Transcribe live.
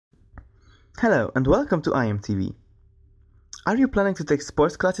Hello and welcome to IMTV. Are you planning to take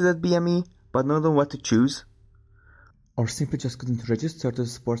sports classes at BME but not know what to choose? Or simply just couldn't register to the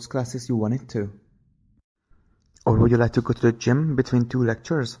sports classes you wanted to? Or would you like to go to the gym between two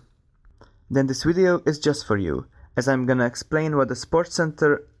lectures? Then this video is just for you, as I'm gonna explain what the Sports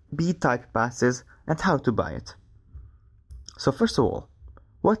Center B-Type pass is and how to buy it. So first of all,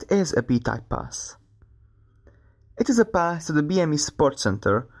 what is a B-Type pass? It is a pass to the BME Sports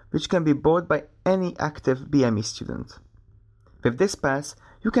Center which can be bought by any active BME student. With this pass,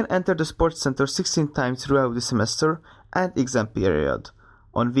 you can enter the Sports Center 16 times throughout the semester and exam period,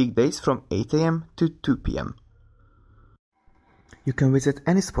 on weekdays from 8 AM to 2 PM. You can visit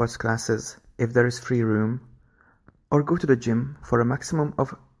any sports classes if there is free room, or go to the gym for a maximum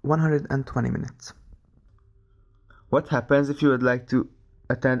of 120 minutes. What happens if you would like to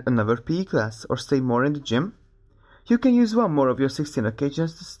attend another PE class or stay more in the gym? You can use one more of your 16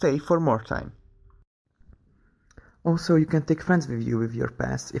 occasions to stay for more time. Also, you can take friends with you with your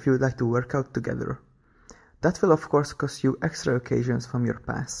pass if you would like to work out together. That will of course cost you extra occasions from your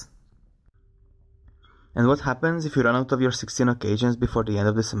pass. And what happens if you run out of your 16 occasions before the end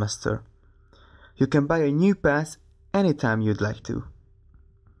of the semester? You can buy a new pass anytime you'd like to.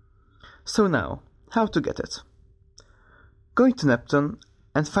 So now, how to get it? Go into Neptun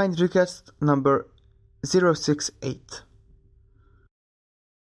and find request number 068.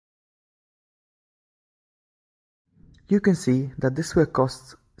 You can see that this will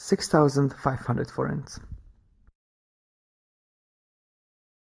cost 6,500 forints.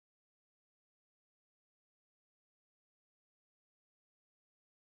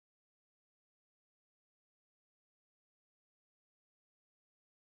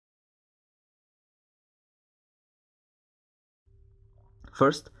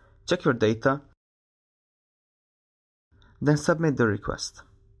 First, check your data, then submit the request.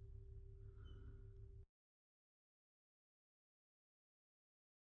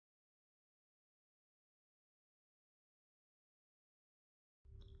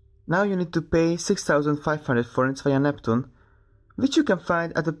 Now you need to pay 6,500 forints via Neptun, which you can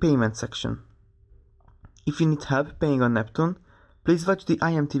find at the payment section. If you need help paying on Neptun, please watch the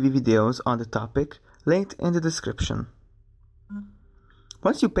IMTV videos on the topic, linked in the description.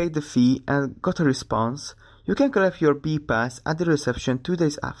 Once you paid the fee and got a response, you can collect your B-Pass at the reception 2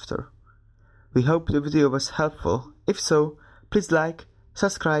 days after. We hope the video was helpful. If so, please like,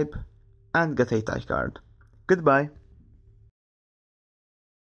 subscribe, and get a tie card. Goodbye.